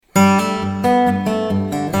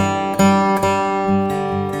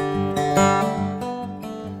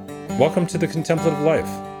Welcome to the Contemplative Life.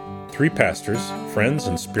 Three pastors, friends,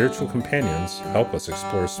 and spiritual companions help us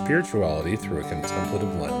explore spirituality through a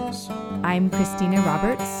contemplative lens. I'm Christina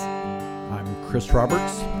Roberts. I'm Chris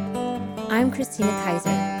Roberts. I'm Christina Kaiser.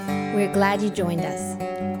 We're glad you joined us.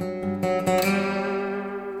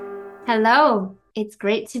 Hello, it's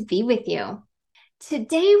great to be with you.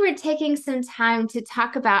 Today, we're taking some time to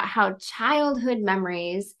talk about how childhood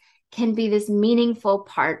memories can be this meaningful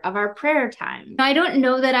part of our prayer time. I don't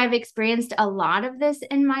know that I've experienced a lot of this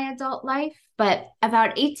in my adult life, but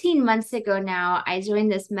about 18 months ago now, I joined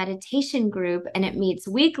this meditation group and it meets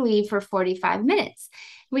weekly for 45 minutes.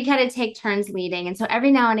 We kind of take turns leading. And so every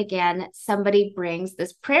now and again, somebody brings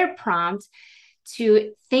this prayer prompt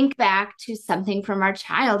to think back to something from our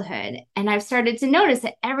childhood. And I've started to notice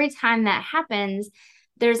that every time that happens,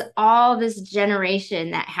 there's all this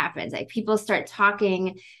generation that happens. Like people start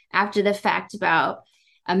talking after the fact about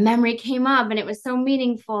a memory came up and it was so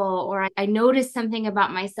meaningful, or I noticed something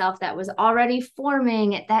about myself that was already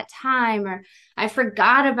forming at that time, or I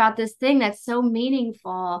forgot about this thing that's so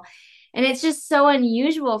meaningful. And it's just so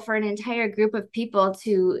unusual for an entire group of people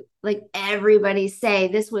to, like, everybody say,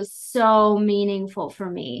 this was so meaningful for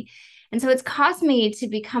me. And so it's caused me to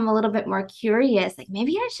become a little bit more curious, like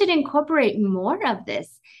maybe I should incorporate more of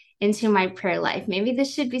this into my prayer life. Maybe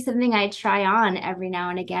this should be something I try on every now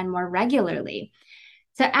and again more regularly.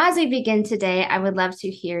 So as we begin today, I would love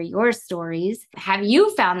to hear your stories. Have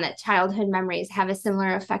you found that childhood memories have a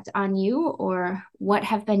similar effect on you, or what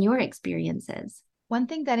have been your experiences? One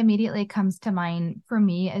thing that immediately comes to mind for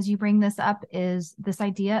me as you bring this up is this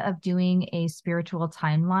idea of doing a spiritual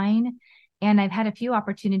timeline. And I've had a few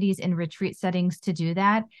opportunities in retreat settings to do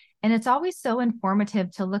that. And it's always so informative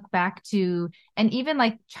to look back to, and even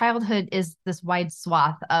like childhood is this wide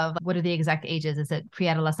swath of what are the exact ages? Is it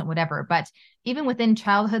pre-adolescent, whatever? But even within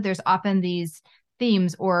childhood, there's often these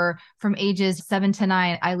themes, or from ages 7 to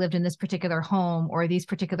 9, I lived in this particular home, or these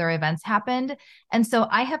particular events happened. And so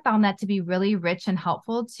I have found that to be really rich and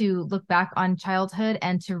helpful to look back on childhood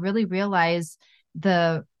and to really realize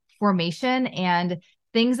the formation and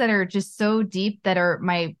things that are just so deep, that are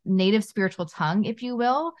my native spiritual tongue, if you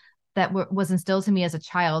will, that was instilled to me as a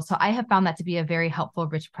child. So I have found that to be a very helpful,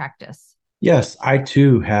 rich practice. Yes, I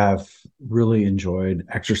too have really enjoyed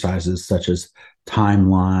exercises such as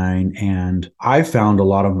timeline. And I found a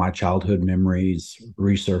lot of my childhood memories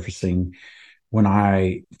resurfacing when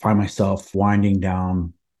I find myself winding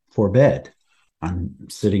down for bed. I'm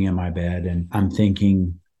sitting in my bed and I'm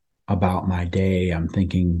thinking about my day. I'm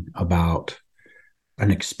thinking about an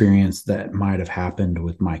experience that might have happened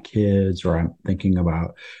with my kids, or I'm thinking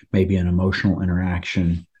about maybe an emotional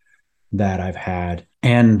interaction that I've had.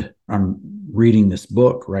 And I'm reading this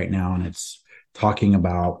book right now, and it's talking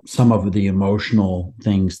about some of the emotional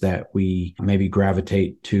things that we maybe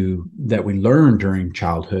gravitate to that we learned during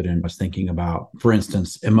childhood. And I was thinking about, for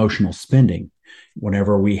instance, emotional spending.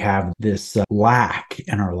 Whenever we have this lack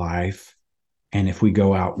in our life, and if we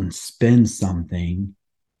go out and spend something,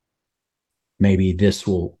 maybe this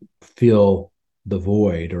will fill the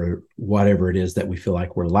void or whatever it is that we feel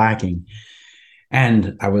like we're lacking.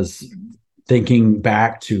 And I was thinking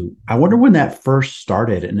back to, I wonder when that first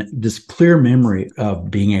started, and this clear memory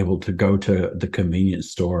of being able to go to the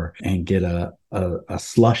convenience store and get a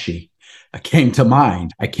slushie came to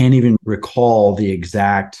mind. I can't even recall the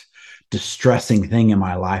exact distressing thing in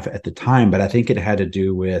my life at the time, but I think it had to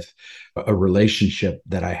do with a relationship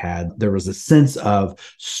that I had. There was a sense of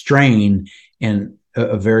strain in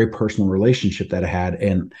a very personal relationship that I had,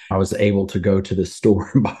 and I was able to go to the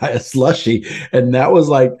store and buy a slushie, and that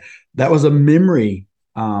was a memory.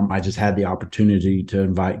 I just had the opportunity to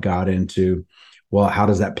invite God into, well, how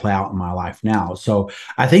does that play out in my life now? So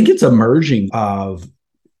I think it's a merging of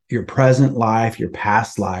your present life, your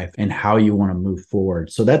past life, and how you want to move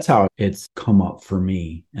forward. So that's how it's come up for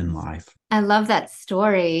me in life. I love that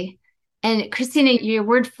story. And Christina, your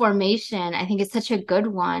word formation, I think is such a good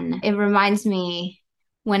one. It reminds me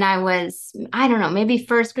when I was, I don't know, maybe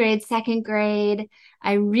first grade, second grade,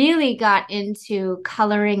 I really got into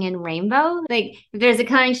coloring in rainbow. Like if there's a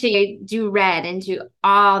coloring sheet, I do red and do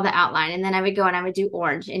all the outline. And then I would go and I would do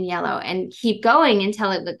orange and yellow and keep going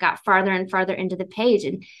until it got farther and farther into the page.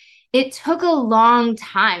 And it took a long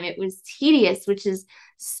time. It was tedious, which is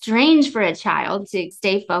strange for a child to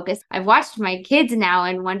stay focused. I've watched my kids now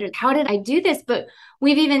and wondered, how did I do this? But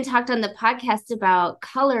we've even talked on the podcast about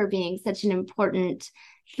color being such an important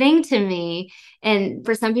thing to me. And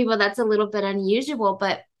for some people, that's a little bit unusual.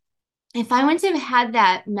 But if I wouldn't have had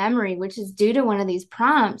that memory, which is due to one of these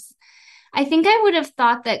prompts, I think I would have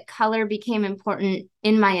thought that color became important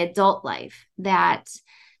in my adult life, that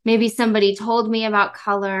maybe somebody told me about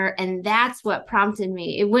color and that's what prompted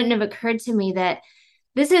me. It wouldn't have occurred to me that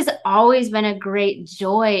this has always been a great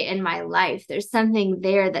joy in my life. There's something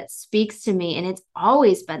there that speaks to me and it's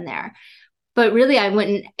always been there. But really,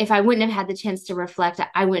 if I wouldn't have had the chance to reflect,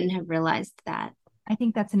 I wouldn't have realized that. I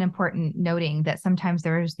think that's an important noting, that sometimes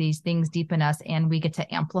there's these things deep in us and we get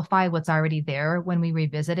to amplify what's already there when we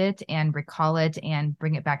revisit it and recall it and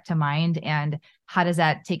bring it back to mind. And how does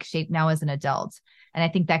that take shape now as an adult? And I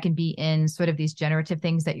think that can be in sort of these generative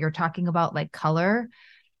things that you're talking about, like color.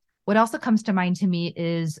 What also comes to mind to me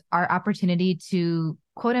is our opportunity to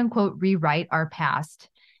quote unquote rewrite our past.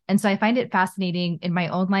 And so I find it fascinating in my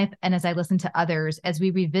own life, and as I listen to others, as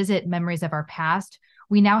we revisit memories of our past,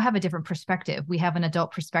 we now have a different perspective. We have an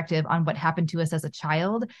adult perspective on what happened to us as a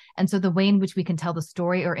child. And so the way in which we can tell the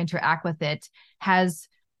story or interact with it has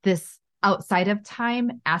this outside of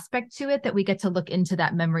time aspect to it, that we get to look into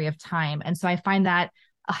that memory of time. And so I find that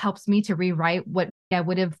helps me to rewrite what I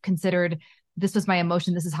would have considered, this was my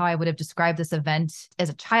emotion, this is how I would have described this event as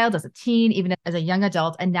a child, as a teen, even as a young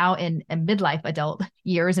adult, and now in a midlife adult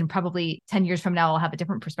years, and probably 10 years from now, I'll have a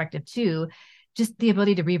different perspective too. Just the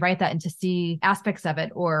ability to rewrite that and to see aspects of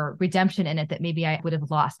it or redemption in it that maybe I would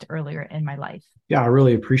have lost earlier in my life. Yeah, I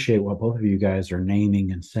really appreciate what both of you guys are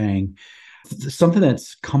naming and saying. Something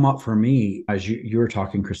that's come up for me as you were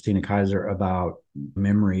talking, Christina Kaiser, about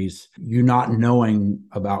memories, you not knowing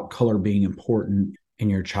about color being important in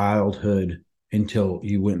your childhood until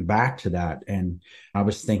you went back to that. And I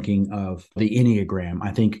was thinking of the Enneagram.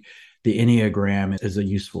 I think the Enneagram is a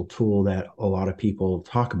useful tool that a lot of people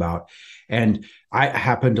talk about. And I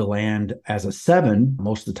happen to land as a 7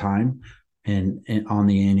 most of the time on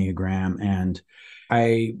the Enneagram. And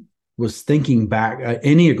I was thinking back,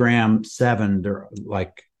 Enneagram 7, they're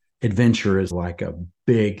like, adventure is like a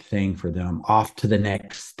big thing for them, off to the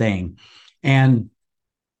next thing. And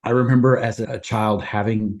I remember as a child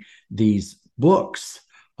having these books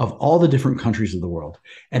of all the different countries of the world.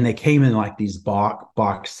 And they came in like these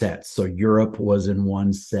box sets. So Europe was in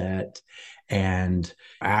one set, and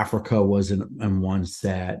Africa was in one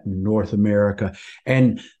set, North America.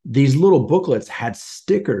 And these little booklets had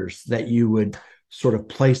stickers that you would sort of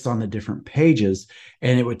place on the different pages,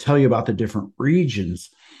 and it would tell you about the different regions.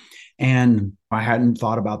 And I hadn't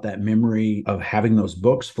thought about that memory of having those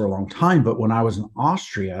books for a long time. But when I was in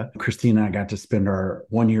Austria, Christina and I got to spend our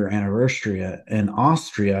 1-year anniversary in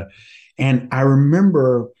Austria. And I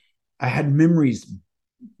remember I had memories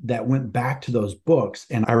that went back to those books.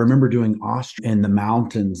 And I remember doing Austria in the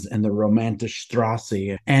mountains and the Romantische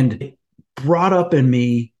Straße. And it brought up in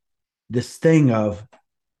me this thing of,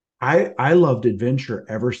 I loved adventure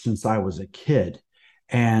ever since I was a kid.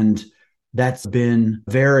 And that's been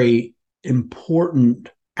a very important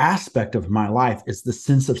aspect of my life, is the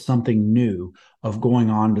sense of something new, of going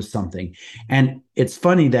on to something. And it's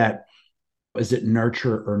funny that, is it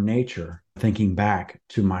nurture or nature? Thinking back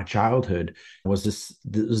to my childhood, was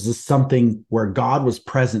this something where God was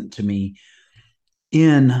present to me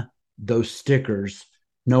in those stickers,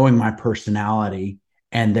 knowing my personality,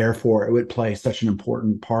 and therefore it would play such an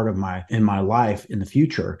important part of my life in the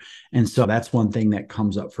future. And so that's one thing that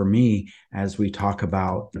comes up for me as we talk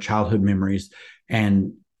about childhood memories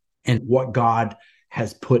and what God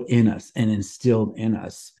has put in us and instilled in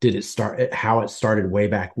us. Did it start how it started way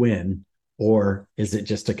back when, or is it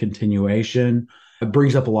just a continuation? It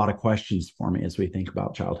brings up a lot of questions for me as we think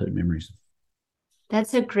about childhood memories.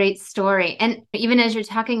 That's a great story. And even as you're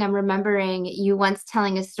talking, I'm remembering you once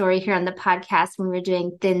telling a story here on the podcast when we were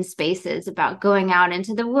doing Thin Spaces about going out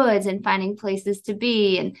into the woods and finding places to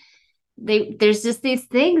be. And there's just these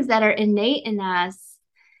things that are innate in us.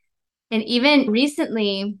 And even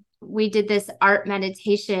recently, we did this art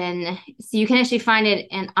meditation. So you can actually find it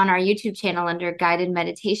on our YouTube channel under guided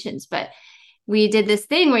meditations. But we did this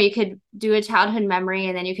thing where you could do a childhood memory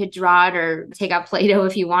and then you could draw it or take out Play-Doh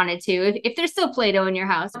if you wanted to, if there's still Play-Doh in your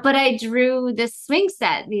house. But I drew this swing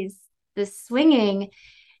set, this swinging.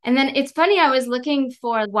 And then it's funny, I was looking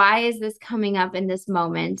for, why is this coming up in this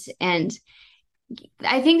moment? And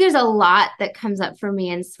I think there's a lot that comes up for me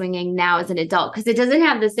in swinging now as an adult, because it doesn't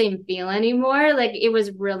have the same feel anymore. Like, it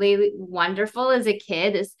was really wonderful as a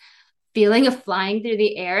kid, this feeling of flying through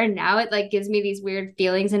the air. And now it like gives me these weird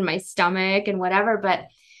feelings in my stomach and whatever. But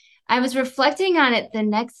I was reflecting on it the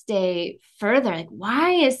next day further, like,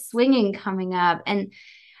 why is swinging coming up? And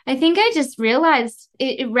I think I just realized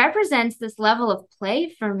it represents this level of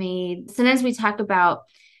play for me. Sometimes we talk about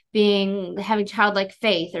having childlike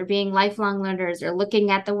faith, or being lifelong learners, or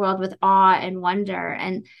looking at the world with awe and wonder.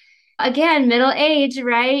 And again, middle age,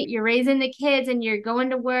 right? You're raising the kids and you're going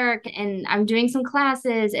to work, and I'm doing some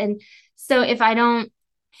classes. And so if I don't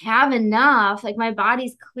have enough. Like my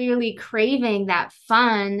body's clearly craving that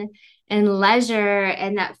fun and leisure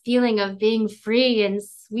and that feeling of being free and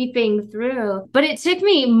sweeping through. But it took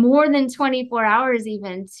me more than 24 hours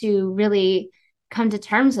even to really come to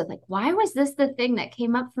terms with, like, why was this the thing that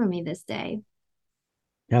came up for me this day?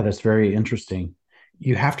 Yeah, that's very interesting.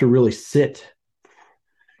 You have to really sit.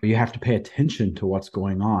 You have to pay attention to what's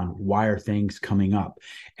going on. Why are things coming up?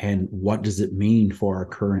 And what does it mean for our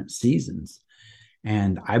current seasons?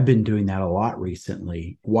 And I've been doing that a lot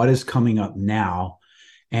recently. What is coming up now?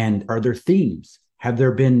 And are there themes? Have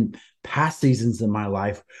there been past seasons in my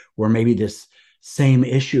life where maybe this same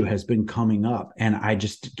issue has been coming up and I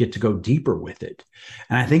just get to go deeper with it?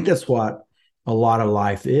 And I think that's what a lot of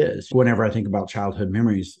life is. Whenever I think about childhood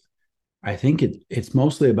memories, I think it's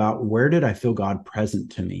mostly about, where did I feel God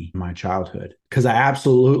present to me in my childhood? Because I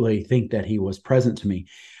absolutely think that he was present to me.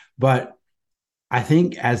 But I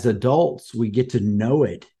think as adults, we get to know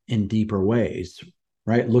it in deeper ways,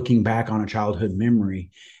 right? Looking back on a childhood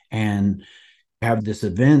memory and have this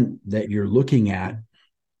event that you're looking at,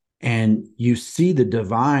 and you see the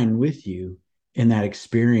divine with you in that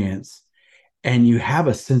experience, and you have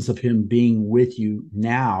a sense of him being with you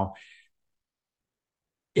now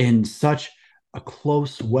in such a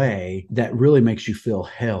close way that really makes you feel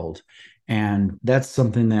held. And that's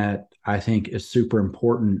something that I think is super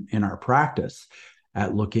important in our practice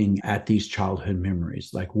at looking at these childhood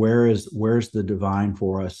memories. Like, where's the divine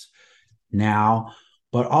for us now?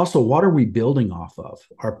 But also, what are we building off of?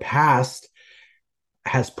 Our past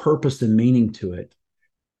has purpose and meaning to it.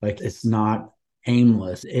 Like, it's not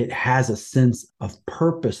aimless. It has a sense of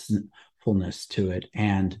purposefulness to it.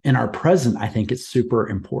 And in our present, I think it's super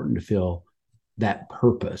important to feel that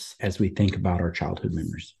purpose as we think about our childhood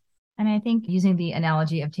memories. And I think using the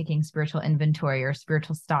analogy of taking spiritual inventory or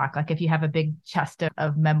spiritual stock, like if you have a big chest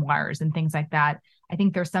of memoirs and things like that, I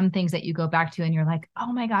think there's some things that you go back to and you're like,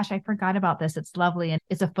 oh my gosh, I forgot about this. It's lovely. And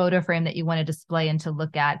it's a photo frame that you want to display and to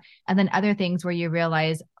look at. And then other things where you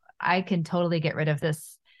realize, I can totally get rid of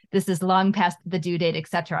this. This is long past the due date, et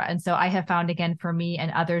cetera. And so I have found, again, for me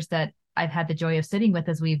and others that I've had the joy of sitting with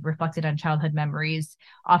as we've reflected on childhood memories,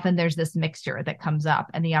 often there's this mixture that comes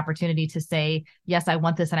up and the opportunity to say, yes, I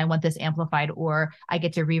want this and I want this amplified, or I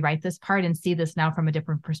get to rewrite this part and see this now from a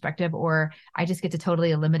different perspective, or I just get to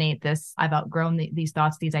totally eliminate this. I've outgrown these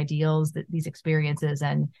thoughts, these ideals, these experiences,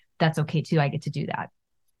 and that's okay too. I get to do that.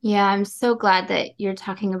 Yeah, I'm so glad that you're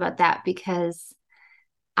talking about that, because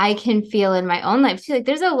I can feel in my own life too, like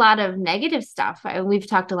there's a lot of negative stuff. We've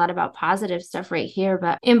talked a lot about positive stuff right here,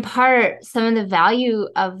 but in part, some of the value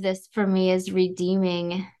of this for me is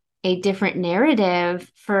redeeming a different narrative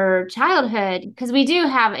for childhood, because we do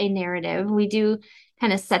have a narrative. We do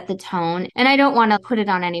kind of set the tone, and I don't want to put it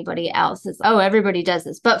on anybody else. It's, oh, everybody does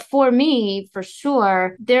this. But for me, for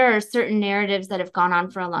sure, there are certain narratives that have gone on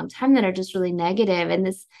for a long time that are just really negative. And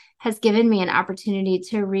this has given me an opportunity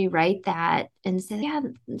to rewrite that and say, yeah,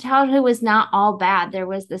 childhood was not all bad. There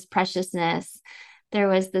was this preciousness. There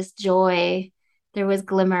was this joy. There was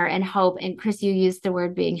glimmer and hope. And Chris, you used the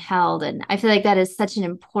word being held. And I feel like that is such an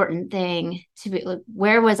important thing to be like,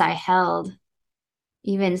 where was I held?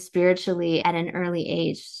 Even spiritually at an early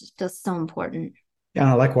age, just so important. Yeah,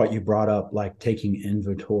 and I like what you brought up, like taking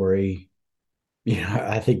inventory.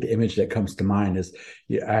 I think the image that comes to mind is,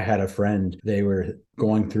 I had a friend, they were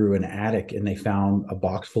going through an attic and they found a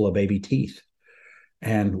box full of baby teeth.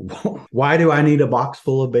 And why do I need a box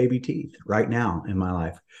full of baby teeth right now in my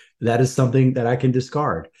life? That is something that I can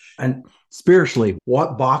discard. And spiritually,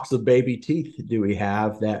 what box of baby teeth do we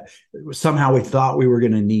have that somehow we thought we were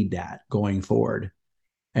going to need that going forward?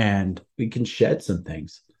 And we can shed some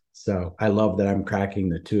things. So I love that I'm cracking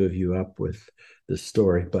the two of you up with this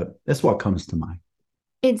story, but that's what comes to mind.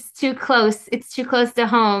 It's too close. It's too close to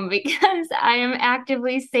home, because I am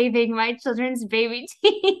actively saving my children's baby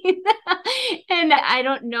teeth. And I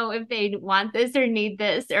don't know if they want this or need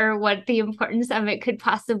this or what the importance of it could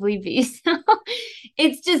possibly be. So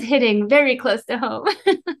it's just hitting very close to home.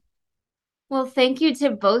 Well, thank you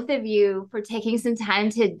to both of you for taking some time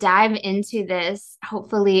to dive into this.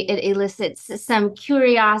 Hopefully, it elicits some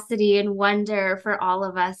curiosity and wonder for all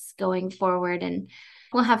of us going forward, and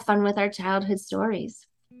we'll have fun with our childhood stories.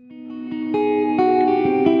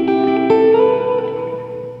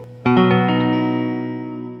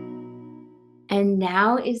 And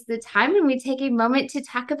now is the time when we take a moment to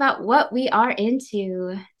talk about what we are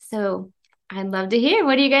into. So I'd love to hear,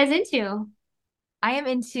 what are you guys into? I am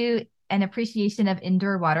into an appreciation of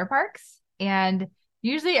indoor water parks. And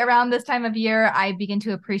usually around this time of year, I begin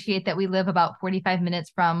to appreciate that we live about 45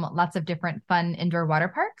 minutes from lots of different fun indoor water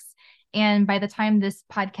parks. And by the time this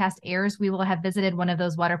podcast airs, we will have visited one of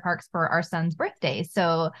those water parks for our son's birthday.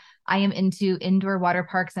 So I am into indoor water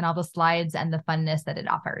parks and all the slides and the funness that it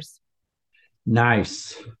offers.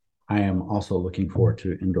 Nice. I am also looking forward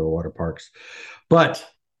to indoor water parks. But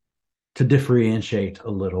to differentiate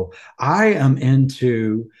a little, I am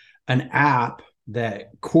into an app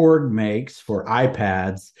that Korg makes for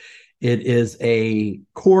iPads. It is a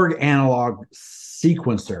Korg analog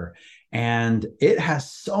sequencer, and it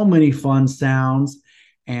has so many fun sounds,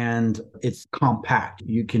 and it's compact.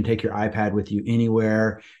 You can take your iPad with you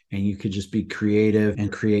anywhere, and you could just be creative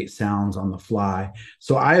and create sounds on the fly.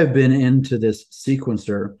 So I have been into this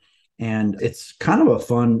sequencer, and it's kind of a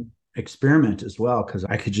fun experiment as well, because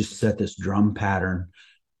I could just set this drum pattern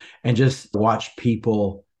and just watch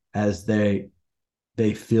people as they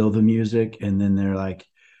feel the music, and then they're like,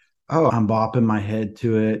 oh, I'm bopping my head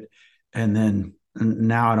to it, and then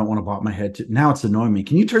now I don't want to bop my head to, now it's annoying me.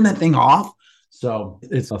 Can you turn that thing off? So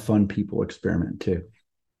it's a fun people experiment too.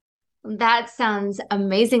 That sounds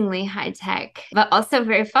amazingly high tech, but also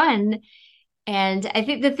very fun. And I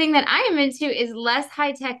think the thing that I am into is less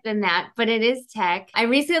high tech than that, but it is tech. I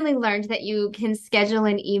recently learned that you can schedule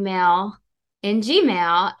an email in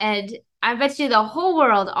Gmail, and I bet you the whole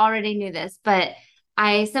world already knew this, but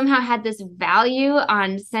I somehow had this value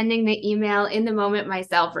on sending the email in the moment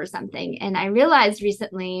myself or something. And I realized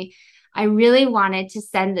recently I really wanted to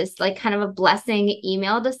send this like kind of a blessing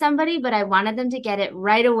email to somebody, but I wanted them to get it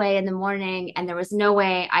right away in the morning. And there was no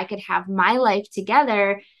way I could have my life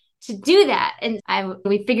together to do that. And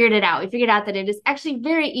we figured it out. We figured out that it is actually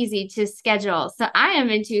very easy to schedule. So I am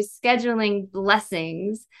into scheduling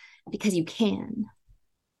blessings because you can.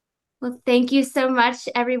 Well, thank you so much,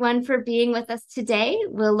 everyone, for being with us today.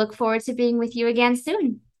 We'll look forward to being with you again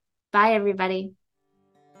soon. Bye, everybody.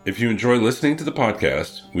 If you enjoy listening to the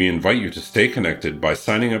podcast, we invite you to stay connected by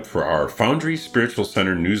signing up for our Foundry Spiritual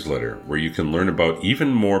Center newsletter, where you can learn about even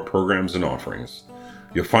more programs and offerings.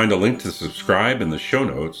 You'll find a link to subscribe in the show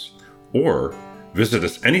notes, or visit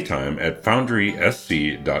us anytime at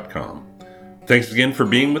foundrysc.com. Thanks again for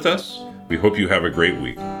being with us. We hope you have a great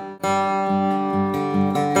week.